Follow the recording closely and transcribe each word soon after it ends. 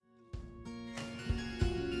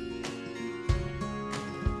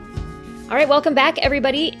All right, welcome back,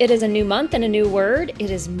 everybody. It is a new month and a new word. It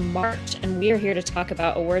is March, and we are here to talk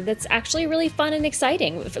about a word that's actually really fun and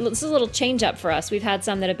exciting. This is a little change up for us. We've had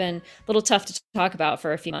some that have been a little tough to talk about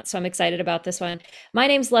for a few months, so I'm excited about this one. My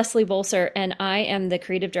name's Leslie Bolser, and I am the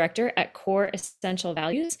creative director at Core Essential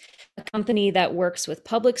Values, a company that works with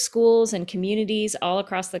public schools and communities all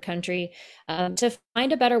across the country to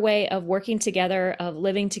find a better way of working together, of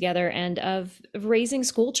living together, and of raising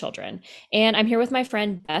school children. And I'm here with my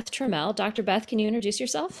friend Beth Trammell. Dr. Beth, can you introduce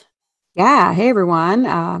yourself? Yeah. Hey,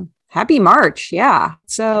 everyone. Happy March. Yeah.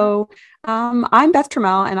 I'm Beth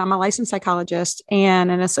Trammell, and I'm a licensed psychologist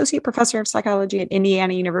and an associate professor of psychology at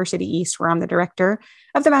Indiana University East, where I'm the director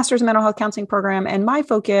of the Master's in Mental Health Counseling program. And my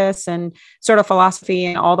focus and sort of philosophy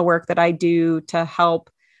and all the work that I do to help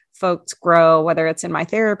folks grow, whether it's in my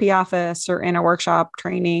therapy office or in a workshop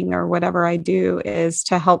training or whatever I do, is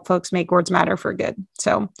to help folks make words matter for good.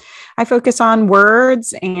 So I focus on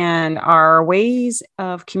words and our ways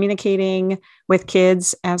of communicating with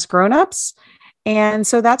kids as grownups. And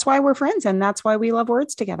so that's why we're friends, and that's why we love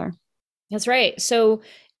words together. That's right. So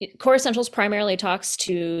Core Essentials primarily talks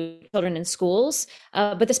to children in schools,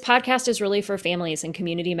 but this podcast is really for families and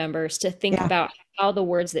community members to think about how the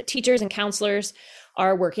words that teachers and counselors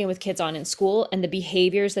are working with kids on in school and the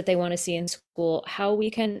behaviors that they want to see in school, how we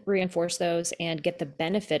can reinforce those and get the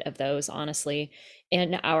benefit of those, honestly,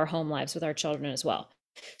 in our home lives with our children as well.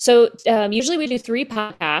 So usually we do 3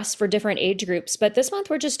 podcasts for different age groups, but this month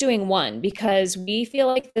we're just doing 1 because we feel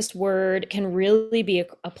like this word can really be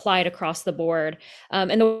applied across the board.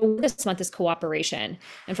 And the word this month is cooperation.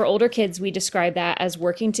 And for older kids, we describe that as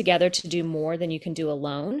working together to do more than you can do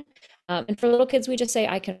alone. And for little kids, we just say,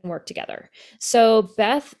 I can work together. So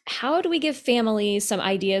Beth, how do we give families some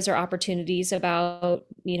ideas or opportunities about,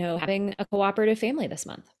 having a cooperative family this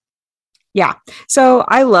month? Yeah. So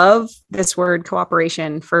I love this word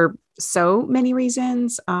cooperation for so many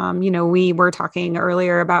reasons. We were talking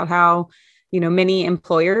earlier about how, many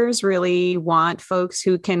employers really want folks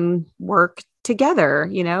who can work together.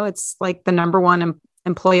 It's like the number one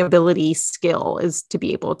employability skill is to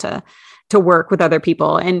be able to work with other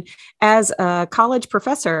people. And as a college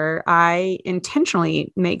professor, I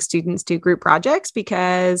intentionally make students do group projects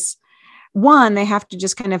because one, they have to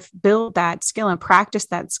just kind of build that skill and practice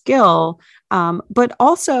that skill. But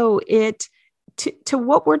also to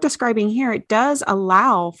what we're describing here, it does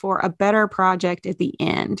allow for a better project at the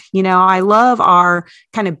end. I love our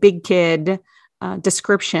kind of big kid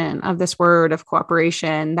description of this word of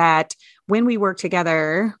cooperation, that when we work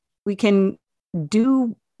together, we can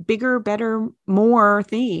do bigger, better, more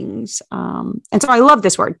things. And so I love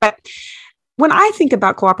this word. But when I think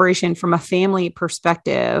about cooperation from a family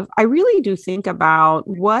perspective, I really do think about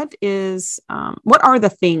what are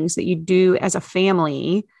the things that you do as a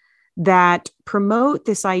family that promote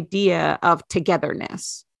this idea of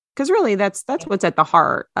togetherness? Because really that's what's at the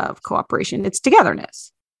heart of cooperation. It's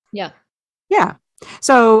togetherness. Yeah. Yeah.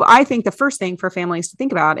 So I think the first thing for families to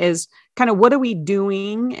think about is kind of what are we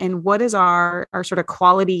doing and what is our sort of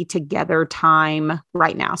quality together time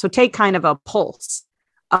right now? So take kind of a pulse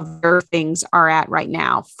of where things are at right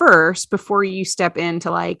now first, before you step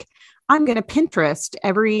into like, I'm going to Pinterest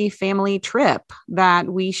every family trip that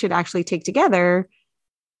we should actually take together.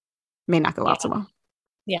 May not go out so well.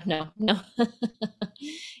 Yeah, no.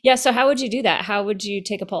 Yeah. So how would you do that? How would you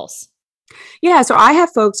take a pulse? Yeah. So I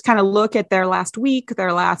have folks kind of look at their last week,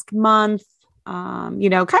 their last month, kind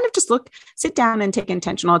of just sit down and take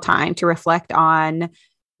intentional time to reflect on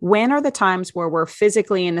when are the times where we're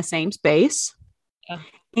physically in the same space,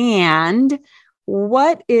 and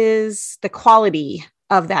what is the quality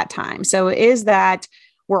of that time. So is that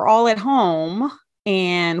we're all at home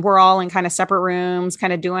and we're all in kind of separate rooms,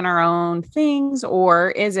 kind of doing our own things,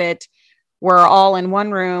 or is it we're all in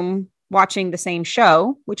one room watching the same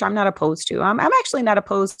show, which I'm not opposed to. I'm actually not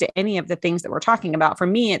opposed to any of the things that we're talking about. For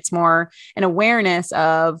me, it's more an awareness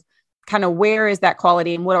of kind of where is that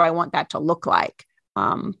quality and what do I want that to look like?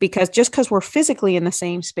 Because just because we're physically in the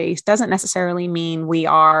same space doesn't necessarily mean we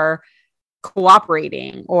are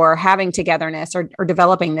cooperating or having togetherness or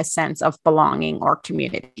developing this sense of belonging or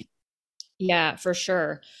community. Yeah, for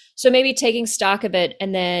sure. So maybe taking stock of it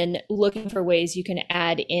and then looking for ways you can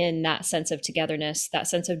add in that sense of togetherness, that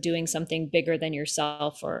sense of doing something bigger than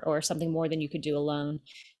yourself or something more than you could do alone.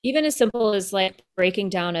 Even as simple as like breaking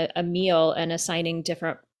down a meal and assigning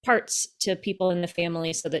different parts to people in the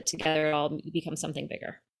family so that together it all becomes something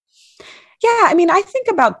bigger. Yeah, I mean, I think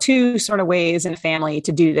about 2 sort of ways in a family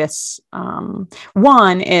to do this.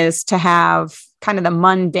 One is to have kind of the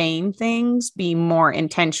mundane things be more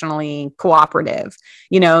intentionally cooperative,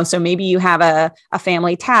 so maybe you have a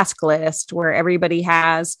family task list where everybody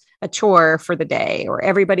has a chore for the day, or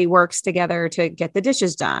everybody works together to get the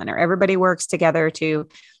dishes done, or everybody works together to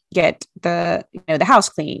get the house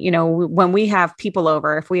clean. When we have people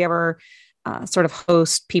over, if we ever sort of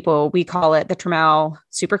host people, we call it the Trammell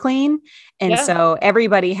Super Clean. And so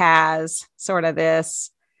everybody has sort of this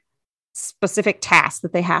specific task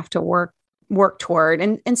that they have to work toward.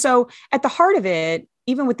 And so at the heart of it,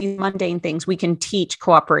 even with these mundane things, we can teach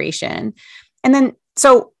cooperation. And then,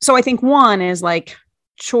 so I think one is like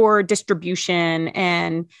chore distribution.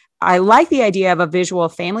 And I like the idea of a visual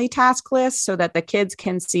family task list so that the kids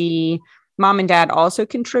can see mom and dad also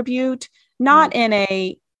contribute, not in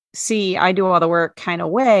a see, I do all the work kind of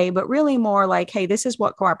way, but really more like, hey, this is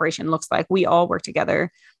what cooperation looks like. We all work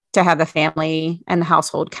together to have the family and the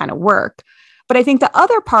household kind of work. But I think the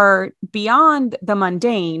other part beyond the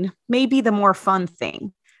mundane may be the more fun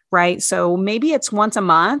thing, right? So maybe it's once a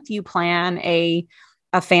month you plan a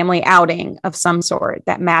family outing of some sort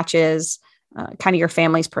that matches kind of your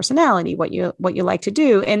family's personality, what you like to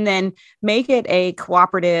do, and then make it a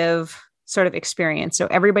cooperative sort of experience. So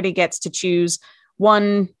everybody gets to choose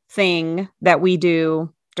one thing that we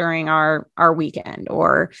do during our weekend,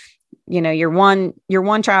 or your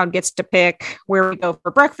one child gets to pick where we go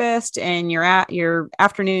for breakfast, and your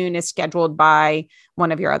afternoon is scheduled by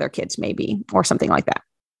one of your other kids, maybe, or something like that.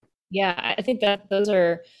 Yeah, I think that those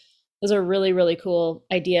are really, really cool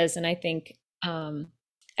ideas. And I think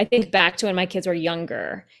back to when my kids were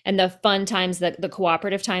younger, and the fun times, the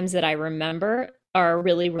cooperative times that I remember are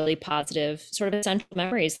really, really positive, sort of essential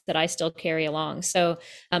memories that I still carry along. So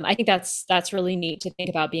I think that's really neat to think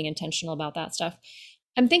about being intentional about that stuff.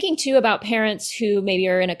 I'm thinking too about parents who maybe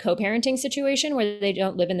are in a co-parenting situation where they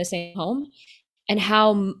don't live in the same home, and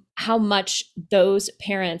how much those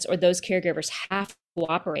parents or those caregivers have to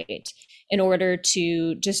cooperate in order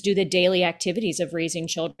to just do the daily activities of raising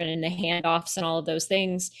children and the handoffs and all of those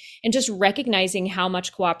things, and just recognizing how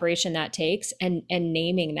much cooperation that takes, and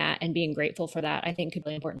naming that and being grateful for that, I think could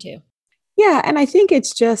be important too. Yeah. And I think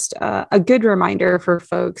it's just a good reminder for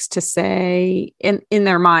folks to say in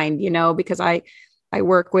their mind, because I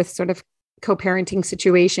work with sort of co-parenting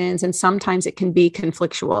situations, and sometimes it can be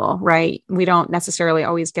conflictual, right? We don't necessarily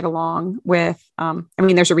always get along with,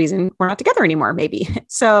 there's a reason we're not together anymore, maybe.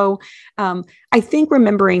 So I think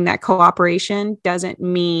remembering that cooperation doesn't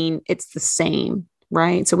mean it's the same,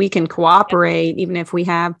 right? So we can cooperate even if we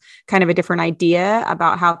have kind of a different idea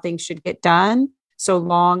about how things should get done, so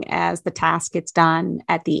long as the task gets done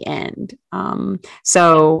at the end.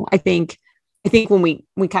 So I think when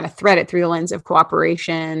we kind of thread it through the lens of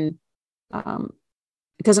cooperation,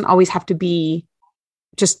 it doesn't always have to be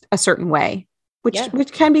just a certain way, which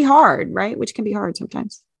can be hard, right? Which can be hard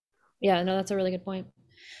sometimes. Yeah, no, that's a really good point.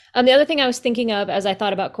 The other thing I was thinking of as I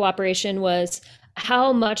thought about cooperation was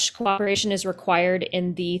how much cooperation is required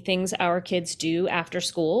in the things our kids do after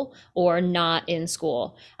school or not in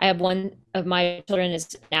school. I have one of my children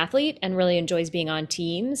is an athlete and really enjoys being on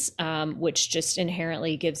teams, which just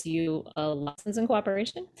inherently gives you lessons in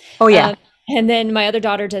cooperation. Oh, yeah. And then my other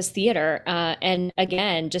daughter does theater. And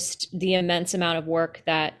again, just the immense amount of work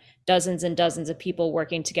that dozens and dozens of people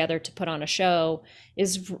working together to put on a show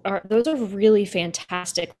those are really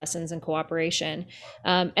fantastic lessons in cooperation.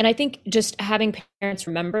 And I think just having parents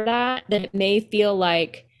remember that it may feel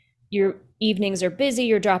like your evenings are busy,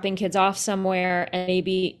 you're dropping kids off somewhere, and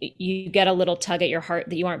maybe you get a little tug at your heart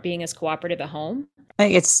that you aren't being as cooperative at home. I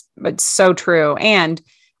think it's so true. And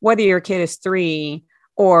whether your kid is 3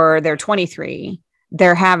 or they're 23,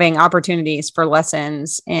 they're having opportunities for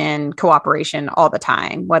lessons in cooperation all the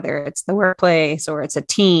time, whether it's the workplace or it's a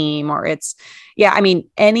team or it's,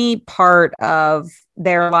 any part of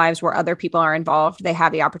their lives where other people are involved, they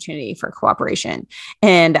have the opportunity for cooperation.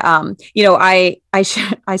 And, I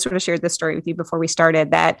sort of shared this story with you before we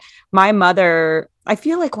started, that my mother, I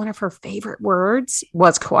feel like one of her favorite words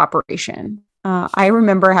was cooperation. I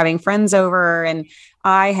remember having friends over, and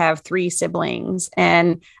I have 3 siblings,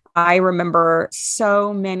 and I remember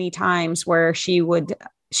so many times where she would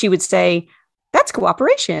say, "That's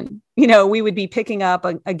cooperation." We would be picking up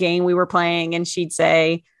a game we were playing, and she'd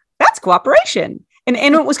say, "That's cooperation." And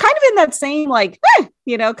it was kind of in that same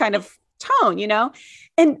kind of tone,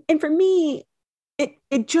 and for me,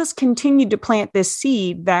 it just continued to plant this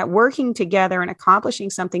seed that working together and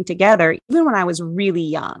accomplishing something together, even when I was really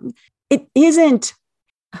young, it isn't.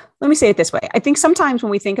 Let me say it this way. I think sometimes when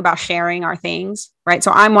we think about sharing our things, right?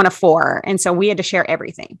 So I'm one of 4. And so we had to share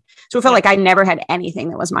everything. So it felt like I never had anything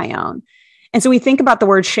that was my own. And so we think about the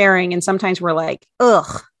word sharing, and sometimes we're like,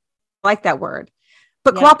 ugh, I like that word.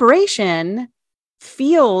 But cooperation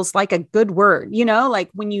feels like a good word, like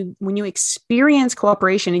when you experience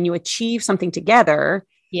cooperation and you achieve something together,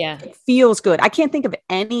 Yeah. It feels good. I can't think of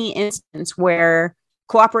any instance where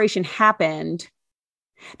cooperation happened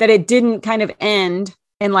that it didn't kind of end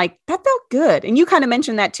and like that felt good. And you kind of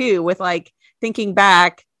mentioned that too, with like thinking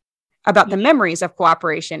back about the memories of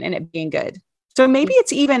cooperation and it being good. So maybe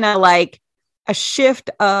it's even a like a shift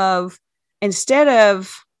of, instead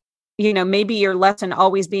of, you know, maybe your lesson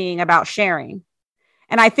always being about sharing.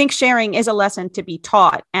 And I think sharing is a lesson to be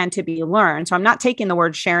taught and to be learned. So I'm not taking the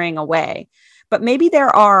word sharing away, but maybe there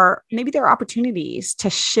are opportunities to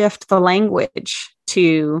shift the language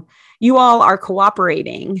to, you all are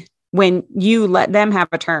cooperating when you let them have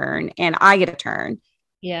a turn and I get a turn.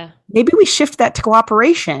 Yeah. Maybe we shift that to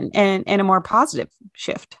cooperation and a more positive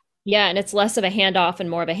shift. Yeah. And it's less of a handoff and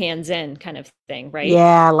more of a hands in kind of thing, right?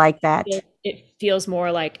 Yeah, I like that. It feels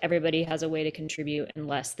more like everybody has a way to contribute and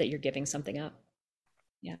less that you're giving something up.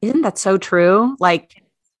 Yeah. Isn't that so true? Like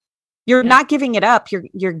you're not giving it up.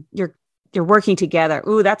 You're working together.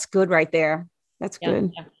 Ooh, that's good right there. That's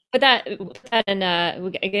good. Yeah. Put that and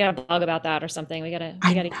we got a blog about that or something. We gotta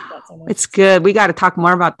keep that somewhere. It's good. We got to talk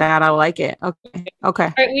more about that. I like it. Okay. All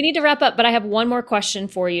right, we need to wrap up, but I have one more question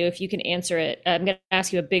for you. If you can answer it, I'm going to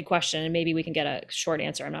ask you a big question, and maybe we can get a short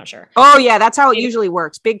answer. I'm not sure. Oh yeah, that's how it usually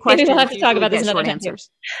works. Big questions. Maybe we'll have to talk about this another time. Answers.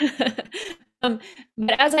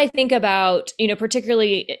 But as I think about, you know,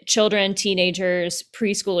 particularly children, teenagers,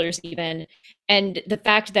 preschoolers, even, and the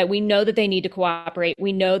fact that we know that they need to cooperate,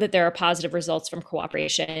 we know that there are positive results from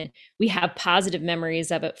cooperation. We have positive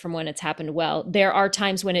memories of it from when it's happened well. There are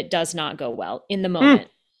times when it does not go well in the moment.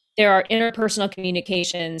 There are interpersonal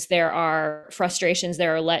communications, there are frustrations,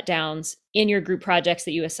 there are letdowns in your group projects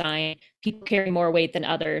that you assign. People carry more weight than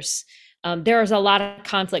others. There is a lot of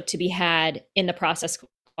conflict to be had in the process of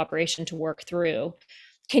cooperation to work through.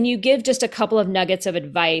 Can you give just a couple of nuggets of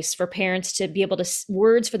advice for parents to be able to,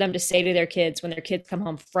 words for them to say to their kids when their kids come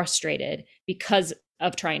home frustrated because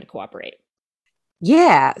of trying to cooperate?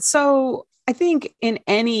 Yeah. So I think in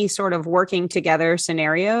any sort of working together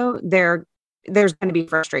scenario, there's going to be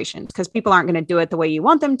frustration because people aren't going to do it the way you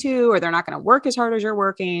want them to, or they're not going to work as hard as you're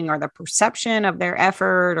working, or the perception of their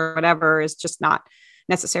effort or whatever is just not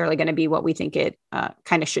necessarily going to be what we think it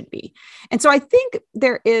kind of should be. And so I think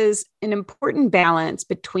there is an important balance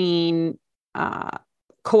between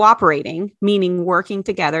cooperating, meaning working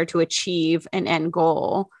together to achieve an end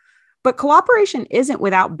goal, but cooperation isn't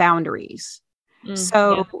without boundaries.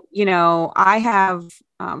 You know, I have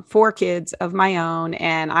 4 kids of my own,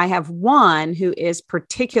 and I have one who is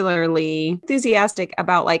particularly enthusiastic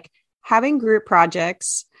about like having group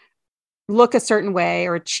projects look a certain way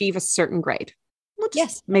or achieve a certain grade.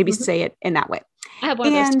 Let's maybe say it in that way. I have one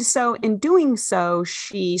of those. And so in doing so,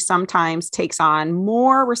 she sometimes takes on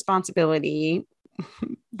more responsibility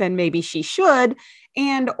than maybe she should,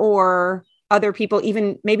 and or other people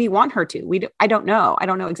even maybe want her to. I don't know. I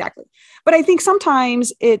don't know exactly. But I think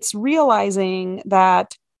sometimes it's realizing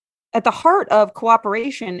that at the heart of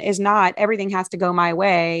cooperation is not everything has to go my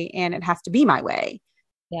way and it has to be my way.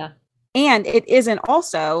 Yeah. And it isn't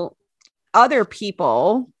also other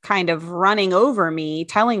people kind of running over me,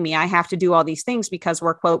 telling me I have to do all these things because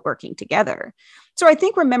we're, quote, working together. So I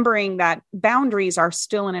think remembering that boundaries are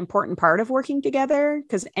still an important part of working together,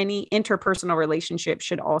 because any interpersonal relationship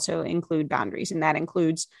should also include boundaries. And that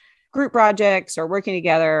includes group projects or working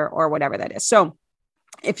together or whatever that is. So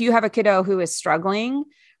if you have a kiddo who is struggling,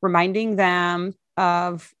 reminding them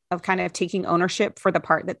of kind of taking ownership for the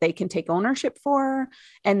part that they can take ownership for,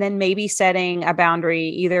 and then maybe setting a boundary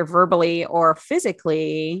either verbally or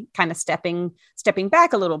physically, kind of stepping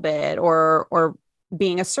back a little bit, or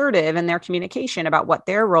being assertive in their communication about what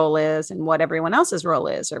their role is and what everyone else's role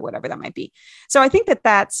is, or whatever that might be. So I think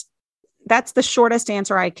that's the shortest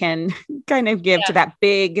answer I can kind of give to that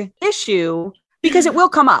big issue, because it will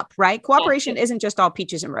come up, right? Cooperation isn't just all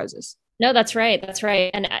peaches and roses. No, that's right. That's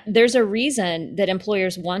right. And there's a reason that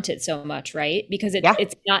employers want it so much, right? Because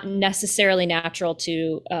it's not necessarily natural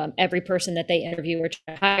to every person that they interview or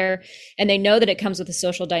try to hire. And they know that it comes with a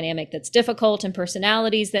social dynamic that's difficult and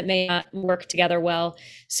personalities that may not work together well.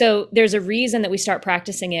 So there's a reason that we start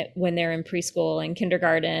practicing it when they're in preschool and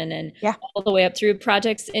kindergarten and all the way up through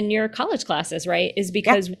projects in your college classes, right? Is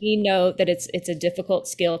because we know that it's a difficult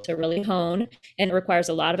skill to really hone, and it requires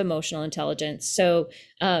a lot of emotional intelligence. So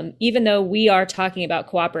even though we are talking about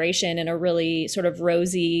cooperation in a really sort of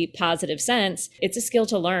rosy, positive sense, it's a skill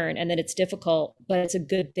to learn, and that it's difficult, but it's a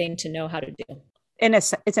good thing to know how to do. And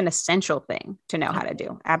it's an essential thing to know how to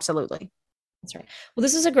do. Absolutely. That's right. Well,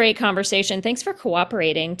 this is a great conversation. Thanks for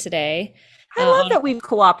cooperating today. I love that we've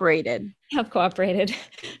cooperated. Have cooperated.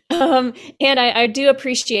 And I do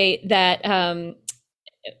appreciate that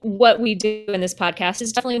what we do in this podcast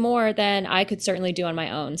is definitely more than I could certainly do on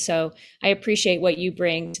my own. So I appreciate what you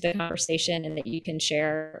bring to the conversation and that you can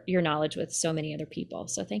share your knowledge with so many other people.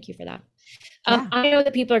 So thank you for that. Yeah. I know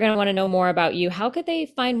that people are going to want to know more about you. How could they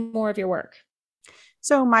find more of your work?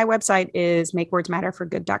 So my website is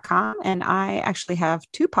makewordsmatterforgood.com. And I actually have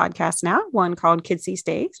 2 podcasts now, one called Kids These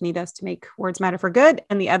Days Need Us to Make Words Matter for Good.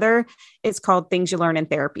 And the other is called Things You Learn in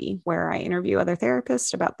Therapy, where I interview other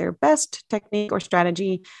therapists about their best technique or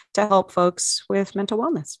strategy to help folks with mental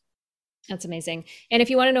wellness. That's amazing. And if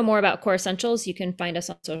you want to know more about Core Essentials, you can find us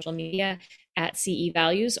on social media at CE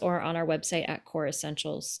Values or on our website at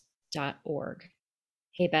coreessentials.org.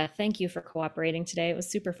 Hey, Beth, thank you for cooperating today. It was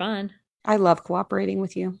super fun. I love cooperating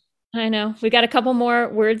with you. I know. We got a couple more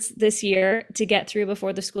words this year to get through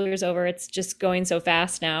before the school year's over. It's just going so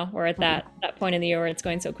fast now. We're at that point in the year where it's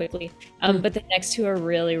going so quickly. But the next 2 are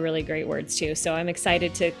really, really great words too. So I'm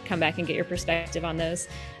excited to come back and get your perspective on those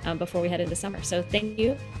before we head into summer. So thank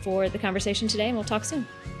you for the conversation today, and we'll talk soon.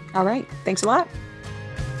 All right. Thanks a lot.